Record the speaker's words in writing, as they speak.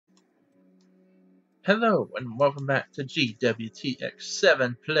Hello and welcome back to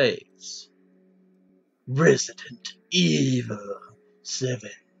GWTX7 Plays Resident Evil 7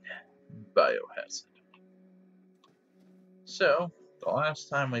 Biohazard. So, the last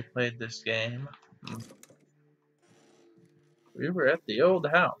time we played this game, we were at the old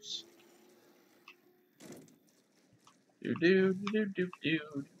house. And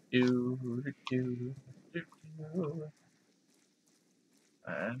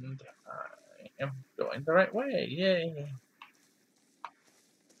I am going the right way. Yay!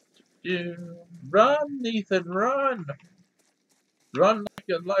 Run, Ethan, run! Run like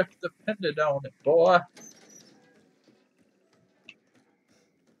your life depended on it, boy!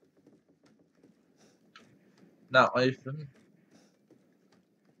 Now, Ethan.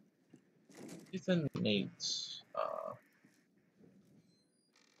 Ethan needs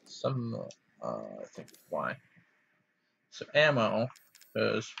some, I think, why? Some ammo,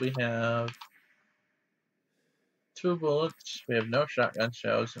 because we have 2 bullets, we have no shotgun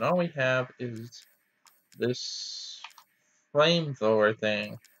shells, and all we have is this flamethrower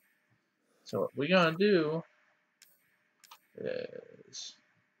thing. So what we're gonna do is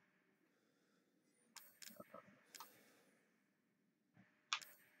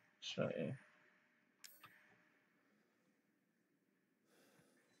show you.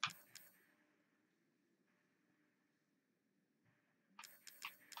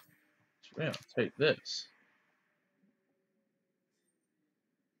 So we're gonna take this.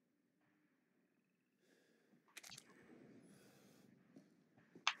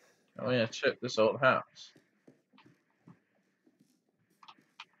 And we're gonna check this old house.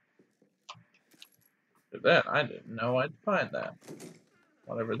 For that, I didn't know I'd find that.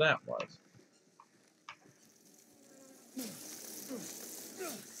 Whatever that was.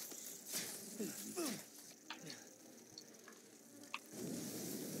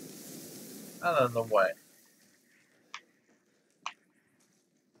 Out of the way.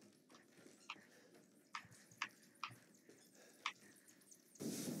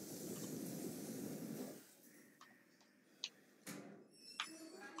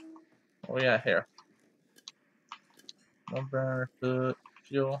 What we got here? One burner, food,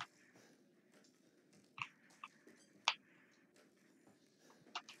 fuel.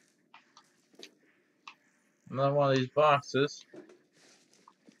 Another one of these boxes.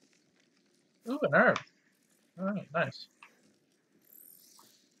 Ooh, an herb. Alright, nice.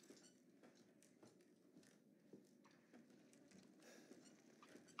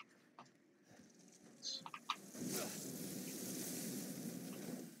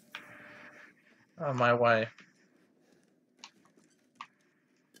 On my way.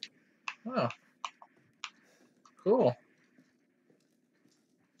 Oh. Cool.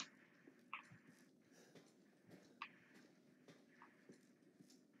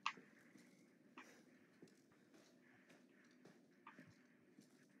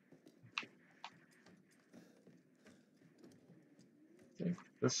 I think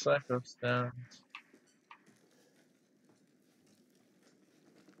the cycle stands.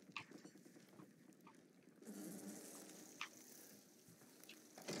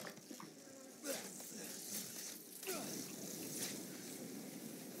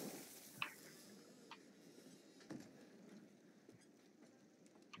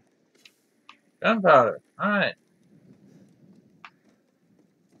 Gunpowder. Alright.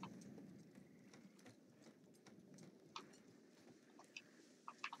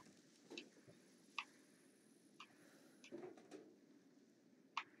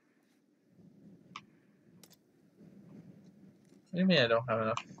 What do you mean I don't have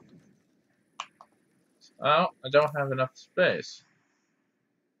enough? Oh, I don't have enough space.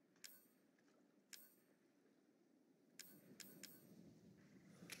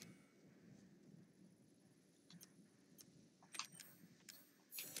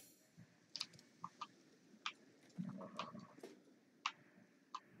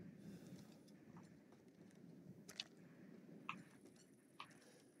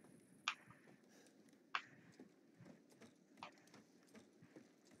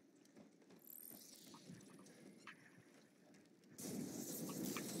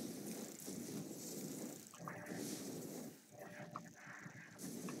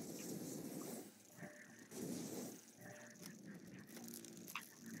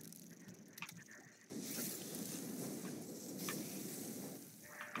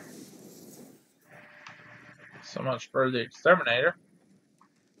 So much for the exterminator.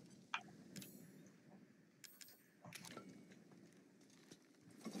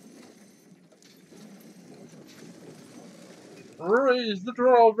 Raise the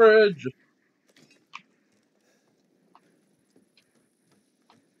drawbridge!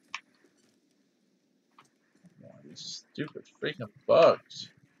 These stupid freaking bugs.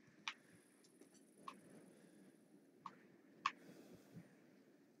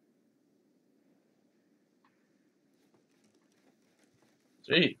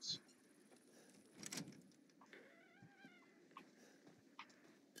 Jeez.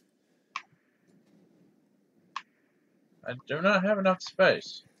 I do not have enough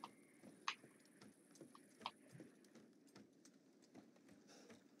space.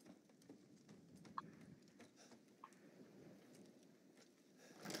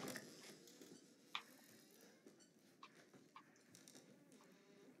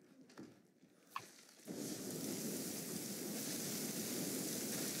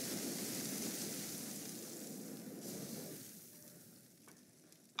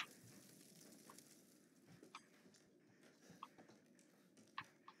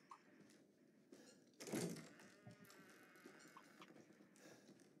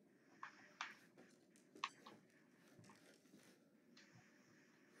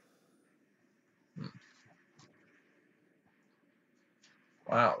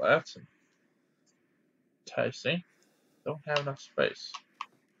 Wow, that's enticing. Don't have enough space.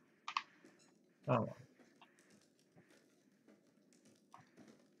 Oh,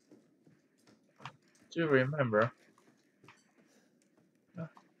 do remember. I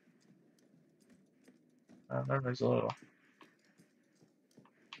remember it's a little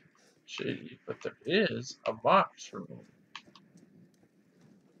shady, but there is a box room.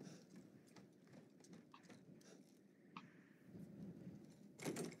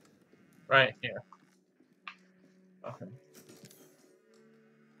 Right here. Okay.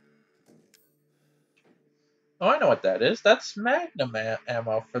 Oh, I know what that is. That's Magnum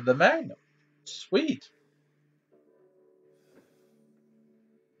ammo for the Magnum. Sweet.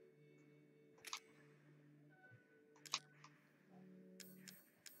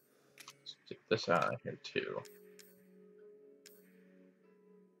 Let's get this out of here too.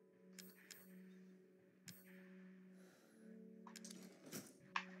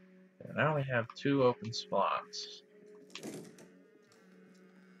 And now we have 2 open slots.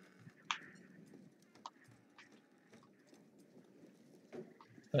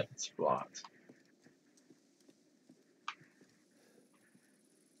 Slot.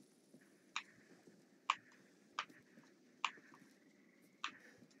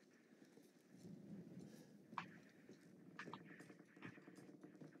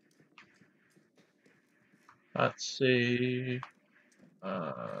 Let's see.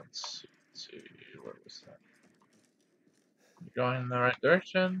 Let's see. Where was that? Going in the right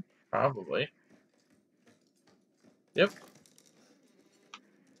direction? Probably. Yep.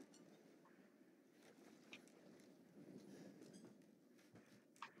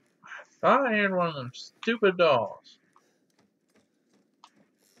 I thought I had one of them stupid dolls.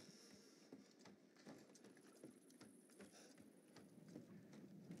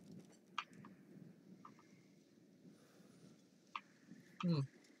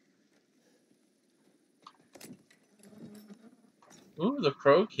 Ooh, the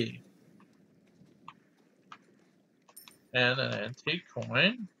crow key. And an antique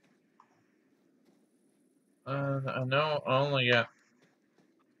coin. I know I only got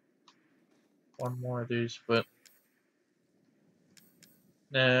one more of these, but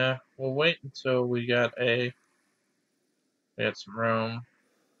nah, we'll wait until we got some room.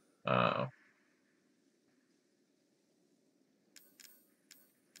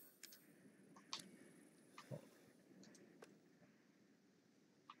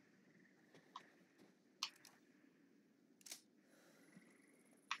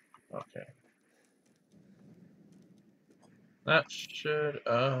 Okay. That should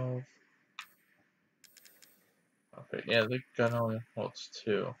have. Okay, yeah, the gun only holds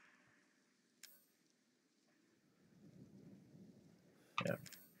 2. Yeah.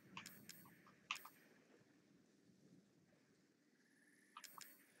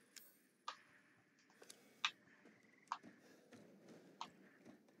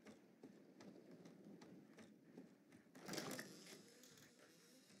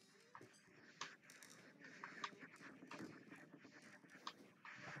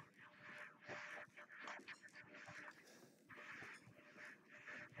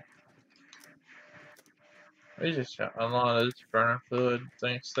 We just got a lot of this burner fluid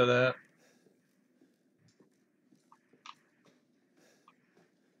thanks to that.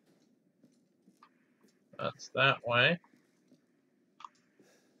 That's that way.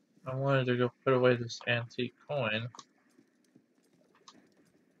 I wanted to go put away this antique coin.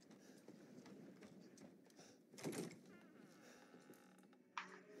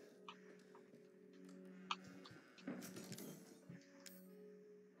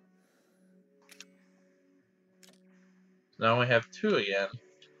 Now we have 2 again.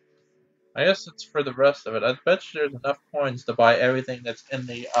 I guess it's for the rest of it. I bet you there's enough coins to buy everything that's in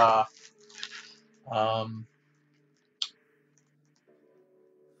the um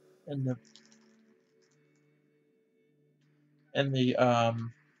in the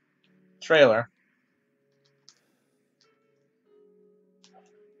trailer.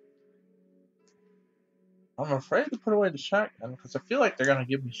 I'm afraid to put away the shotgun because I feel like they're gonna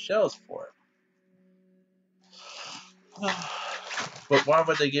give me shells for it. But why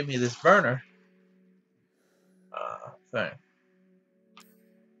would they give me this burner thing?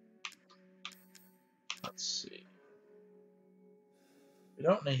 Let's see. We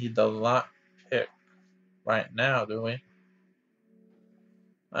don't need the lock pick right now, do we?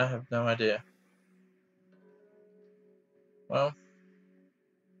 I have no idea. Well,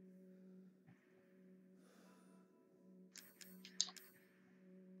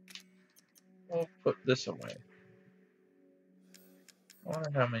 we'll put this away. I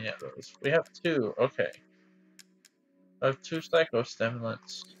wonder how many of those. We have 2. Okay. I have 2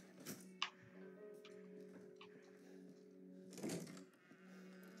 psychostimulants.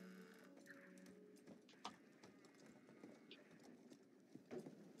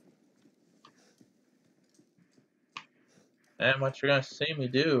 And what you're gonna see me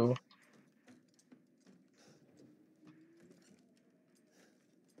do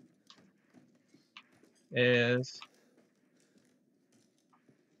is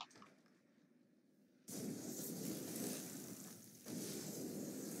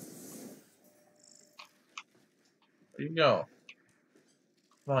where you go?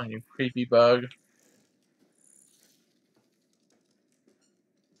 Come on, you creepy bug.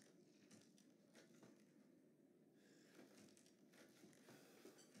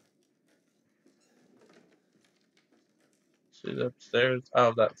 See the upstairs?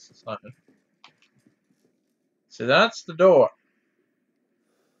 Oh, that's the sign. See, that's the door.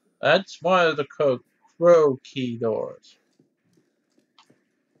 That's one of the crow key doors.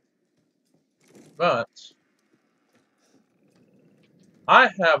 But I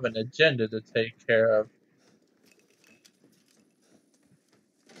have an agenda to take care of.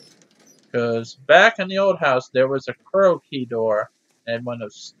 Because back in the old house, there was a crow key door and one of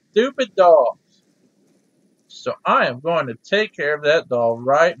those stupid dolls. So I am going to take care of that doll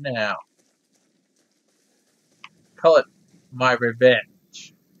right now. Call it my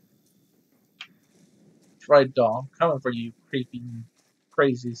revenge. That's right, doll. I'm coming for you, creepy,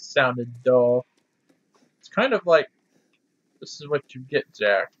 crazy sounding doll. It's kind of like this is what you get,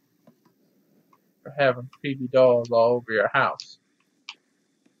 Jack, for having creepy dolls all over your house.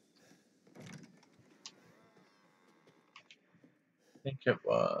 I think it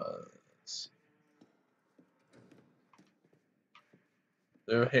was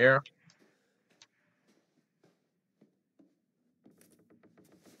through here.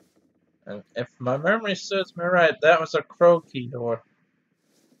 And if my memory serves me right, that was a crow key door.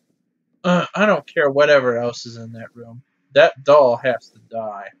 I don't care whatever else is in that room. That doll has to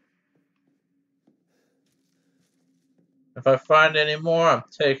die. If I find any more, I'm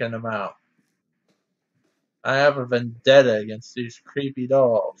taking them out. I have a vendetta against these creepy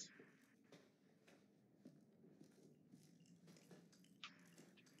dolls.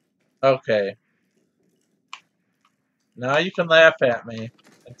 Okay. Now you can laugh at me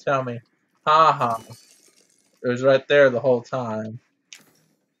and tell me, haha, it was right there the whole time.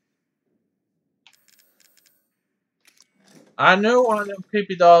 I knew one of them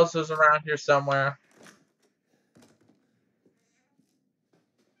creepy dolls was around here somewhere.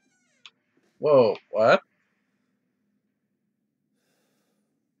 Whoa, what?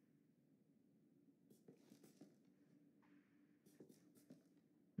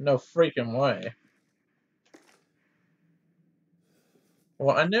 No freaking way.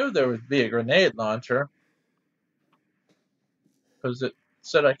 Well, I knew there would be a grenade launcher. Because it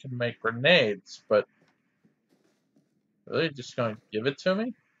said I could make grenades, but really just going to give it to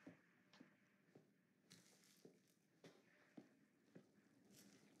me?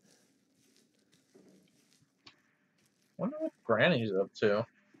 Wonder what Granny's up to.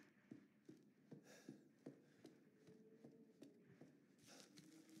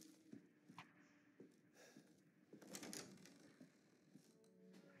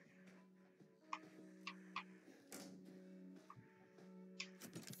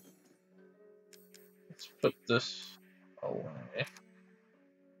 Let's put this away.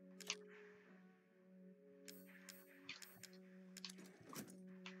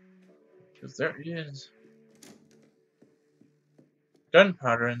 Because there is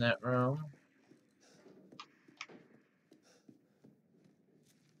gunpowder in that room.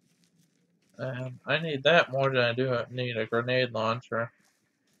 And I need that more than I do need a grenade launcher,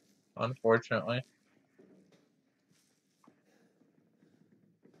 unfortunately.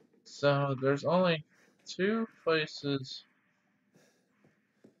 So there's only 2 places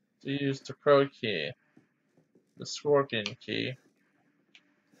to use the pro key. The scorpion key.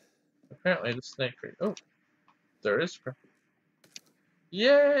 Apparently the snake key. Oh, there is.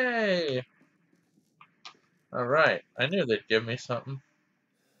 Yay! Alright, I knew they'd give me something.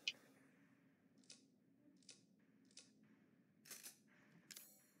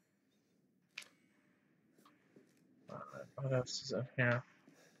 Alright, what else is in here?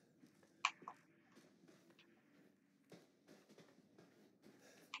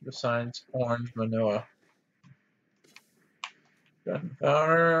 Besides orange manila.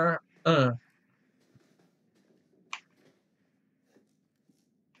 Gunpowder.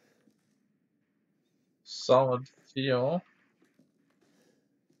 Solid fuel.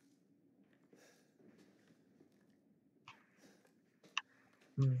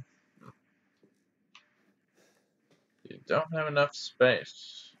 You don't have enough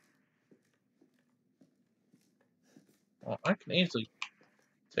space. Well, I can easily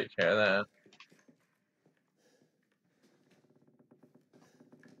take care of that.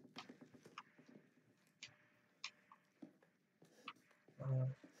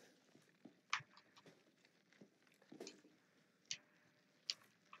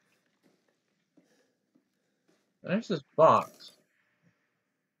 There's this box.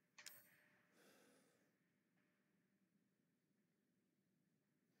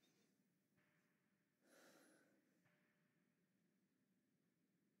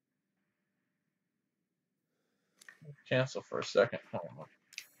 Cancel for a second. Hold on.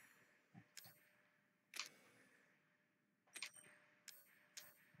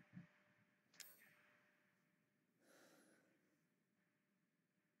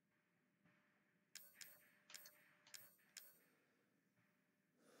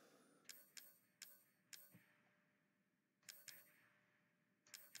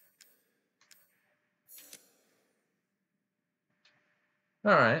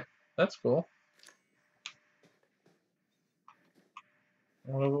 Alright, that's cool.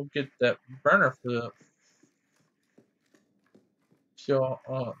 We'll get that burner for the fuel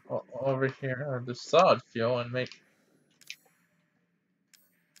over here, or the solid fuel, and make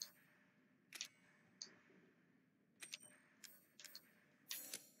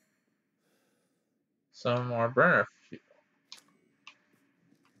some more burner fuel.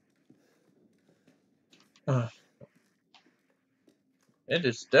 It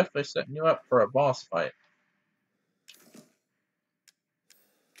is definitely setting you up for a boss fight.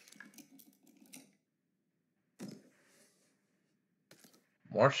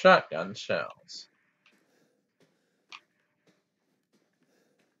 More shotgun shells.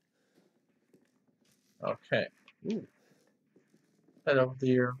 Okay. Ooh. Head over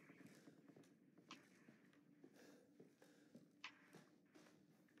there.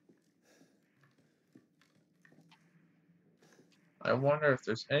 I wonder if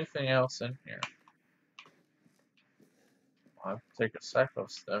there's anything else in here. I'll have to take a cycle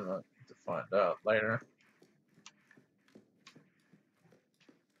stem to find out later.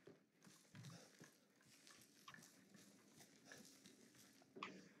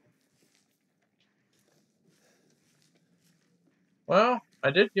 Well,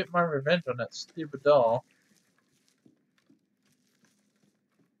 I did get my revenge on that stupid doll.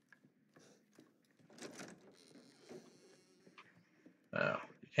 Now,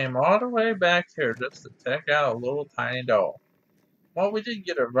 we came all the way back here just to take out a little tiny doll. Well, we did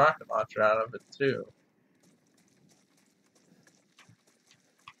get a rocket launcher out of it, too.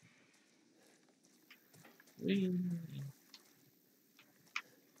 Whee!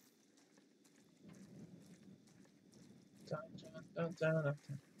 Dun, dun, dun, dun,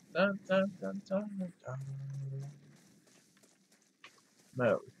 dun, dun, dun, dun, dun.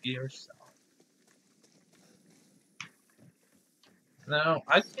 Metal Gear Solid. No,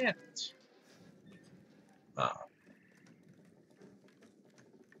 I can't.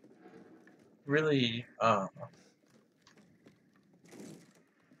 Really, um,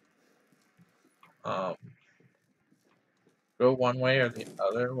 go one way or the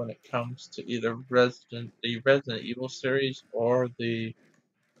other when it comes to either the Resident Evil series or the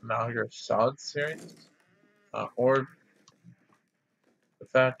Metal Gear Solid series, or the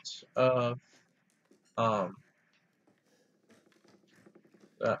fact of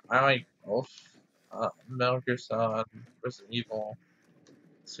that I like both Metal Gear Solid, Resident Evil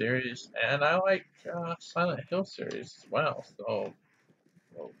series, and I like Silent Hill series as well. So,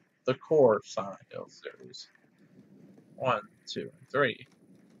 well, the core Silent Hill series, 1, 2, and 3.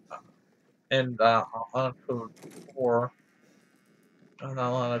 and on code 4, not a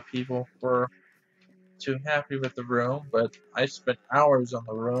lot of people were too happy with the room, but I spent hours on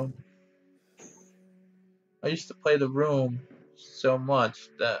the room. I used to play the room so much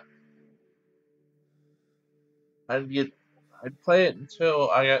that I'd play it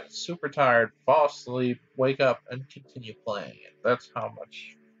until I got super tired, fall asleep, wake up, and continue playing it. That's how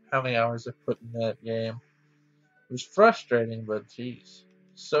many hours I put in that game. It was frustrating, but jeez.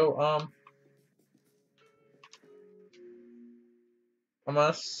 So, I'm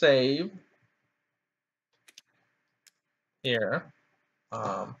gonna save here.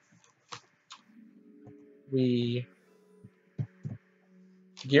 Um, we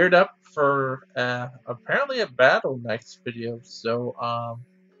geared up for apparently a battle next video. So,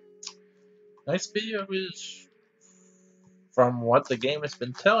 next video is, from what the game has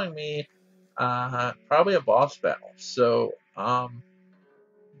been telling me, probably a boss battle. So,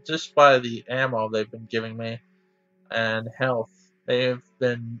 just by the ammo they've been giving me and health, they've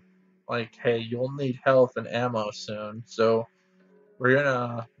been like, hey, you'll need health and ammo soon. So, we're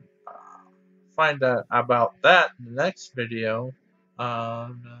gonna find out about that in the next video.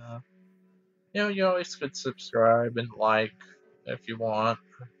 You always could subscribe and like if you want.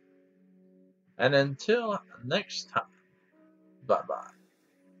 And until next time, bye bye.